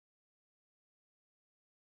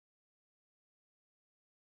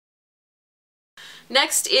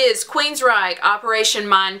Next is Queensryche, Operation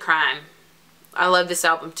Mindcrime. I love this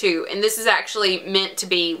album too, and this is actually meant to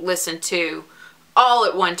be listened to all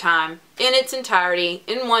at one time, in its entirety,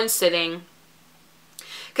 in one sitting.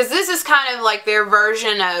 Because this is kind of like their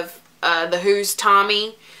version of The Who's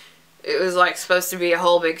Tommy. It was like supposed to be a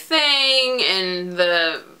whole big thing, and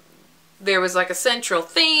there was like a central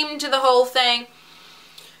theme to the whole thing.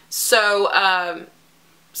 So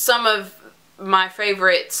some of my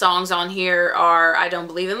favorite songs on here are I Don't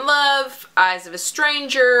Believe in Love, Eyes of a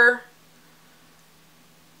Stranger,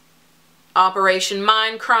 Operation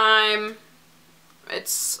Mindcrime.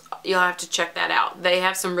 You'll have to check that out. They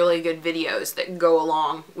have some really good videos that go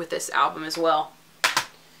along with this album as well.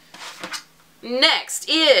 Next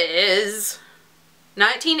is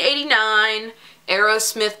 1989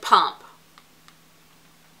 Aerosmith Pump.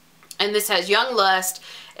 And this has Young Lust,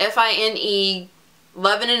 Fine,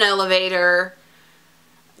 Love in an Elevator,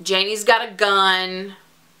 Janie's Got a Gun,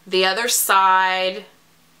 The Other Side,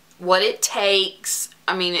 What It Takes.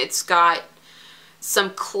 I mean, it's got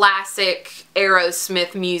some classic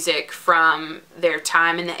Aerosmith music from their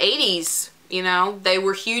time in the 80s. You know, they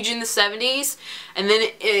were huge in the 70s, and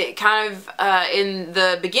then it kind of, in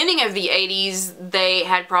the beginning of the 80s, they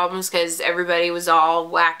had problems because everybody was all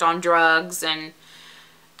whacked on drugs and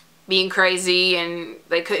being crazy, and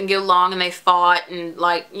they couldn't get along, and they fought, and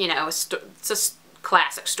like, you know, it's a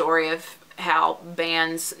classic story of how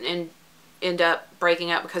bands end up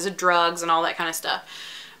breaking up because of drugs and all that kind of stuff.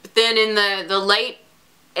 But then in the late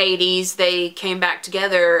 80s, they came back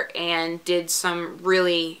together and did some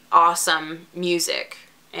really awesome music,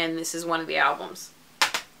 and this is one of the albums.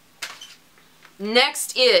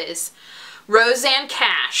 Next is Rosanne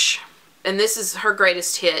Cash, and this is her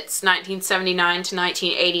greatest hits, 1979 to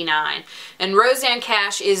 1989. And Rosanne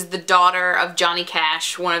Cash is the daughter of Johnny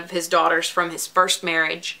Cash, one of his daughters from his first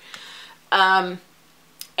marriage. And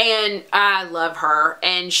I love her,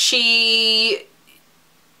 and she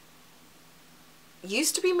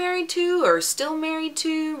used to be married to, or still married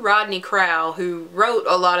to, Rodney Crowell, who wrote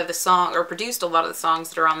a lot of the songs, or produced a lot of the songs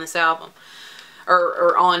that are on this album,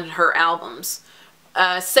 or on her albums.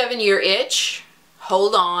 7 Year Itch,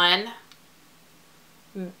 Hold On,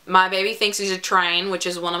 My Baby Thinks He's a Train, which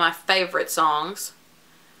is one of my favorite songs.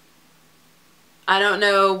 I Don't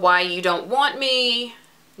Know Why You Don't Want Me,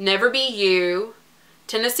 Never Be You,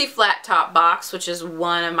 Tennessee Flat Top Box, which is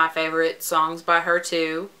one of my favorite songs by her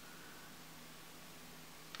too.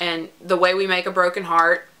 And The Way We Make a Broken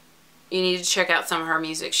Heart. You need to check out some of her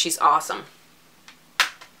music. She's awesome.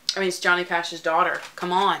 I mean, it's Johnny Cash's daughter.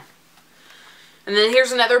 Come on. And then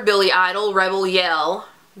here's another Billy Idol, Rebel Yell.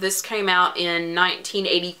 This came out in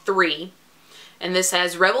 1983. And this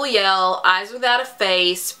has Rebel Yell, Eyes Without a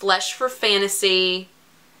Face, Flesh for Fantasy.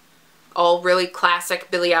 All really classic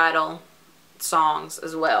Billy Idol songs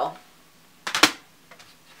as well.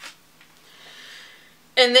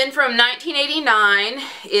 And then from 1989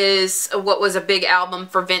 is what was a big album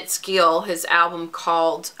for Vince Gill, his album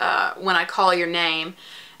called When I Call Your Name.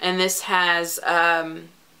 And this has When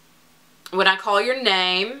I Call Your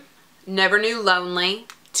Name, Never Knew Lonely,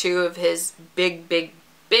 two of his big,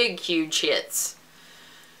 huge hits.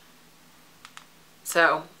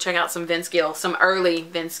 So check out some Vince Gill, some early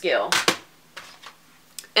Vince Gill.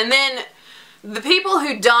 And then the people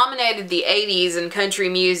who dominated the 80s in country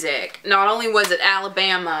music, not only was it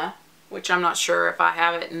Alabama, which I'm not sure if I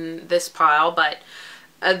have it in this pile, but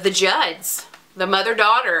the Judds, the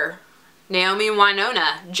mother-daughter, Naomi and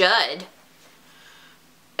Winona Judd.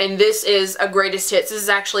 And this is a Greatest Hits. This is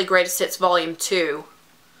actually Greatest Hits Volume 2,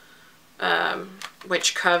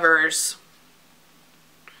 which covers...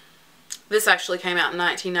 This actually came out in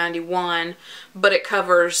 1991, but it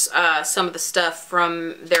covers some of the stuff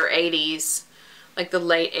from their 80s. Like the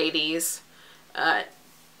late 80s.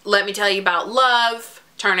 Let Me Tell You About Love,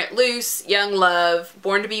 Turn It Loose, Young Love,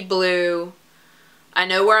 Born to Be Blue, I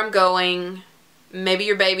Know Where I'm Going, Maybe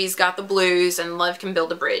Your Baby's Got the Blues, and Love Can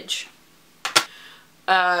Build a Bridge.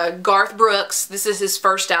 Garth Brooks, this is his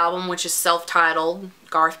first album, which is self-titled,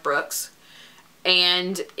 Garth Brooks.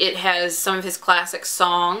 And it has some of his classic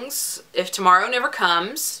songs, If Tomorrow Never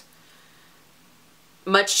Comes,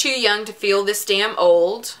 Much Too Young to Feel This Damn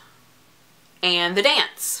Old, and The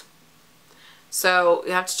Dance. So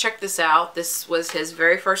you have to check this out. This was his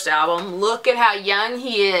very first album. Look at how young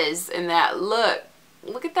he is in that look.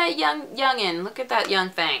 Look at that youngin'. Look at that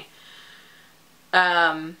young thing.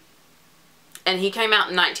 And he came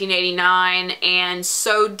out in 1989, and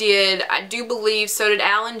so did, I do believe, so did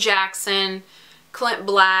Alan Jackson, Clint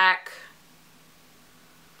Black,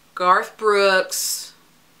 Garth Brooks.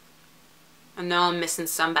 I know I'm missing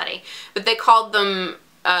somebody. But they called them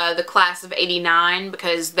the class of '89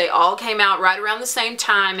 because they all came out right around the same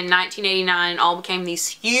time in 1989 and all became these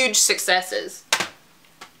huge successes.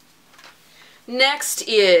 Next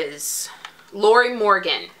is Lori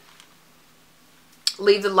Morgan,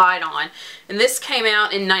 Leave the Light On. And this came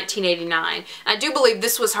out in 1989. I do believe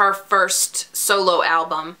this was her first solo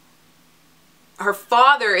album. Her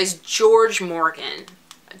father is George Morgan.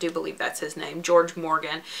 I do believe that's his name, George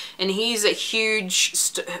Morgan. And he's a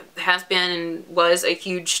huge, has been and was a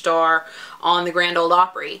huge star on the Grand Ole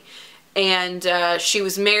Opry. And she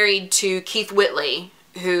was married to Keith Whitley,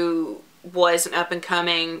 who was an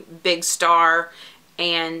up-and-coming big star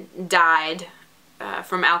and died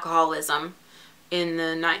from alcoholism in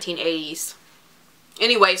the 1980s.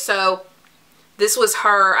 Anyway, so this was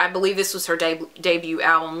her, I believe this was her debut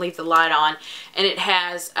album, Leave the Light On. And it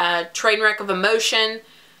has Trainwreck of Emotion,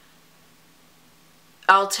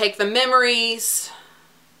 I'll Take the Memories,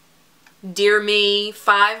 Dear Me,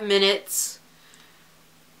 5 Minutes,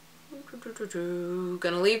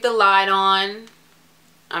 Gonna Leave the Light On.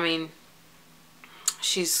 I mean,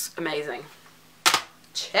 she's amazing.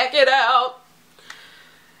 Check it out.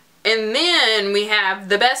 And then we have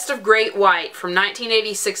The Best of Great White from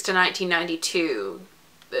 1986 to 1992.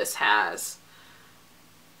 This has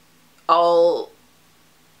what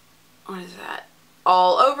is that?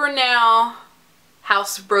 All Over Now,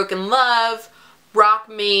 House of Broken Love, Rock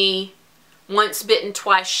Me, Once Bitten,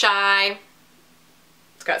 Twice Shy.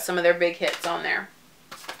 It's got some of their big hits on there.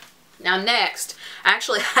 Now next,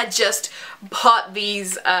 actually I just bought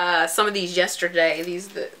these, some of these yesterday.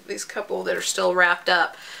 These couple that are still wrapped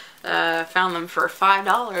up. Found them for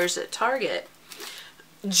 $5 at Target.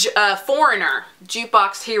 Foreigner,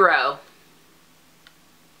 Jukebox Hero.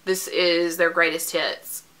 This is their greatest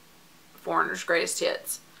hits. Foreigner's greatest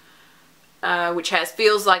hits. Which has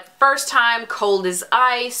Feels Like the First Time, Cold as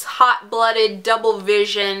Ice, Hot Blooded, Double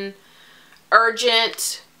Vision,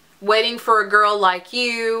 Urgent, Waiting for a Girl Like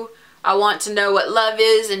You, I Want to Know What Love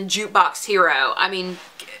Is, and Jukebox Hero. I mean,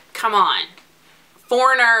 come on.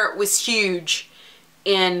 Foreigner was huge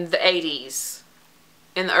in the 80s.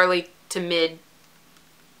 In the early to mid-ish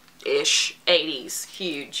 80s.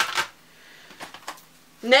 Huge.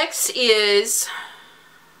 Next is...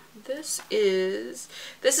 This is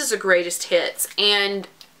a greatest hits, and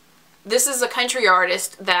this is a country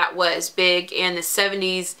artist that was big in the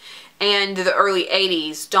 70s and the early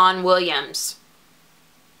 80s. Don Williams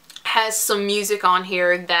has some music on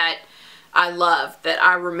here that I love, that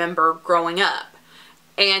I remember growing up.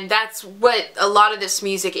 And that's what a lot of this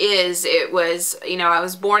music is. It was, you know, I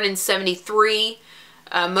was born in 73.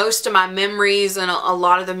 Most of my memories and a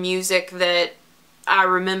lot of the music that I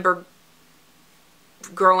remember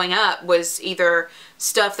growing up was either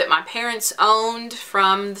stuff that my parents owned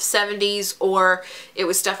from the 70s, or it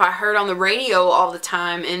was stuff I heard on the radio all the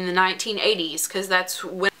time in the 1980s, because that's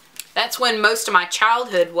when most of my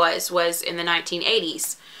childhood was in the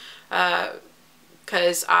 1980s,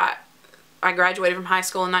 because I graduated from high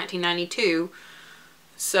school in 1992,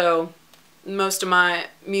 so most of my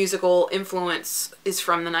musical influence is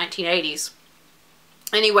from the 1980s.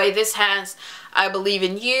 Anyway, this has I Believe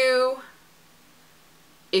in You,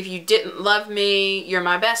 If You Didn't Love Me, You're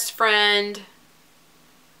My Best Friend,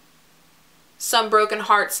 Some Broken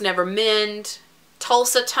Hearts Never Mend,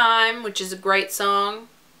 Tulsa Time, which is a great song,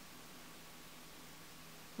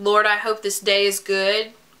 Lord, I Hope This Day Is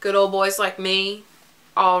Good, Good Old Boys Like Me,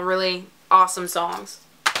 all really awesome songs.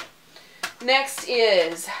 Next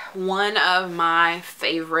is one of my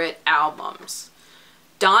favorite albums,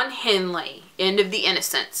 Don Henley, End of the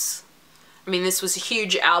Innocents. I mean, this was a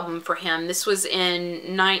huge album for him. This was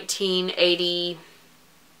in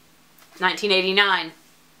 1989.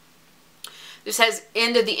 This has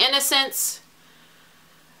End of the Innocents,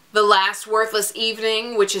 The Last Worthless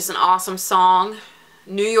Evening, which is an awesome song,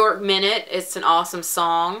 New York Minute, it's an awesome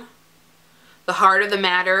song, The Heart of the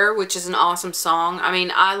Matter, which is an awesome song. I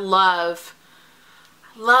mean, I love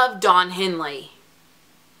Don Henley.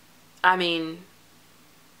 I mean,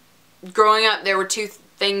 growing up, there were two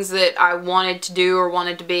things that I wanted to do or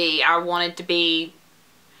wanted to be. I wanted to be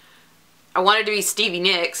Stevie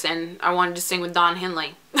Nicks, and I wanted to sing with Don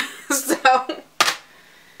Henley. So,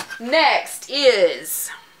 next is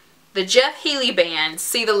the Jeff Healey Band,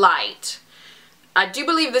 See the Light. I do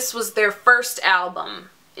believe this was their first album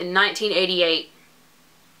in 1988.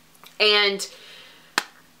 And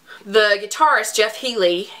the guitarist, Jeff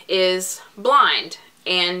Healey, is blind,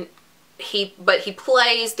 and but he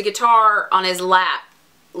plays the guitar on his lap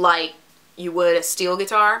like you would a steel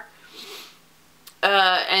guitar.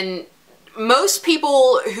 And most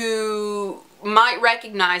people who might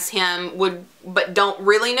recognize him, but don't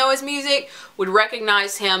really know his music, would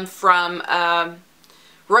recognize him from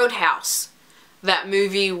Roadhouse, that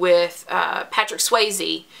movie with Patrick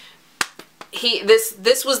Swayze.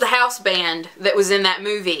 This was the house band that was in that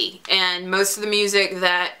movie, and most of the music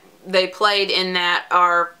that they played in that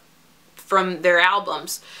are from their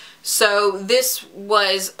albums. So this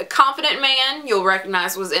was A Confident Man, you'll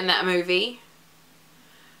recognize was in that movie.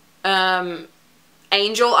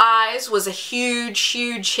 Angel Eyes was a huge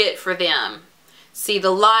hit for them. See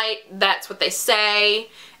the Light, That's What They Say.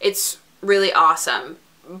 It's really awesome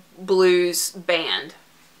blues band.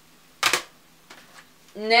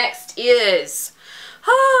 Next is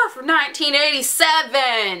from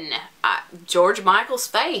 1987, George Michael's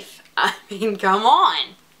Faith. I mean, come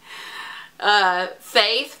on.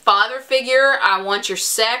 Faith, Father Figure, I Want Your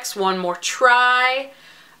Sex, One More Try,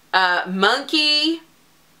 Monkey.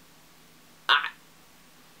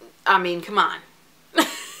 I mean, come on.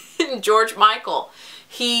 George Michael.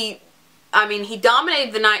 He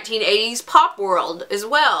dominated the 1980s pop world as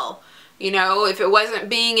well. You know, if it wasn't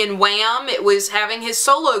being in Wham, it was having his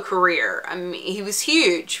solo career. I mean, he was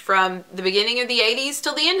huge from the beginning of the 80s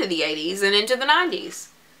till the end of the 80s and into the 90s.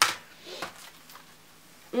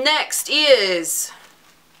 Next is,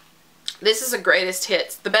 this is a greatest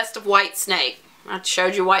hits, The Best of Whitesnake. I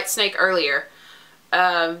showed you Whitesnake earlier.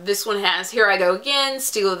 This one has Here I Go Again,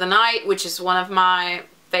 Steal of the Night, which is one of my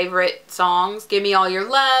favorite songs. Give Me All Your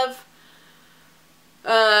Love.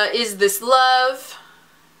 Is This Love?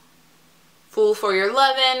 Fool for Your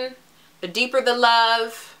Lovin'. The Deeper the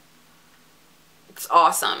Love. It's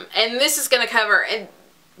awesome. And this is going to cover, and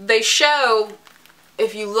they show,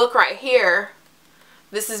 if you look right here,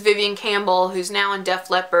 this is Vivian Campbell, who's now in Def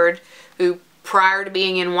Leppard, who prior to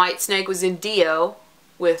being in Whitesnake was in Dio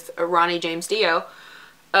with Ronnie James Dio.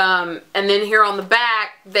 And then here on the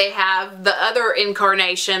back, they have the other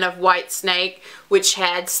incarnation of Whitesnake, which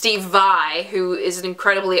had Steve Vai, who is an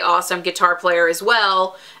incredibly awesome guitar player as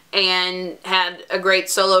well, and had a great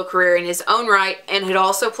solo career in his own right, and had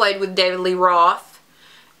also played with David Lee Roth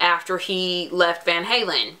after he left Van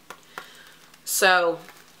Halen. So,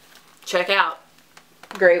 check out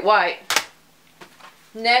Great White.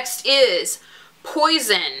 Next is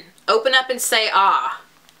Poison, Open Up and Say Ah.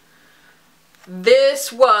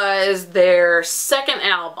 This was their second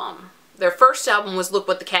album. Their first album was Look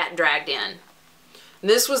What the Cat Dragged In.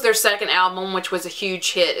 This was their second album, which was a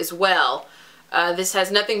huge hit as well. This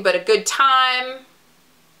has Nothing But a Good Time,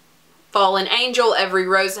 Fallen Angel, Every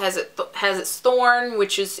Rose Has Its Thorn,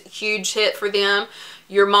 which is a huge hit for them.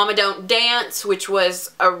 Your Mama Don't Dance, which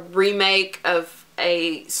was a remake of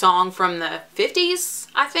a song from the 50s,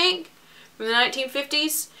 I think, from the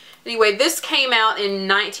 1950s. Anyway, this came out in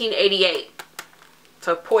 1988,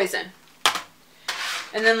 so Poison.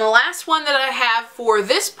 And then the last one that I have for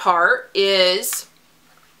this part is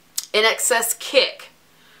In Excess Kick,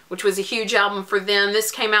 which was a huge album for them.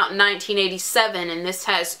 This came out in 1987, and this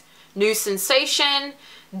has New Sensation,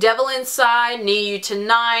 Devil Inside, Need You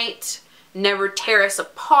Tonight, Never Tear Us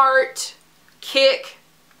Apart, Kick.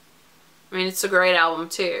 I mean, it's a great album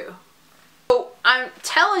too. So I'm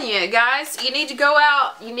telling you guys, you need to go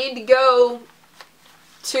out, you need to go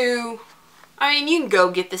to, I mean, you can go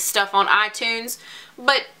get this stuff on iTunes,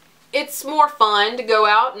 but it's more fun to go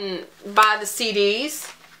out and buy the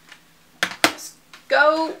CDs.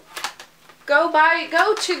 Go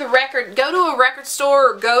to a record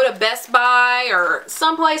store, or go to Best Buy or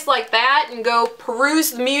someplace like that and go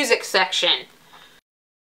peruse the music section.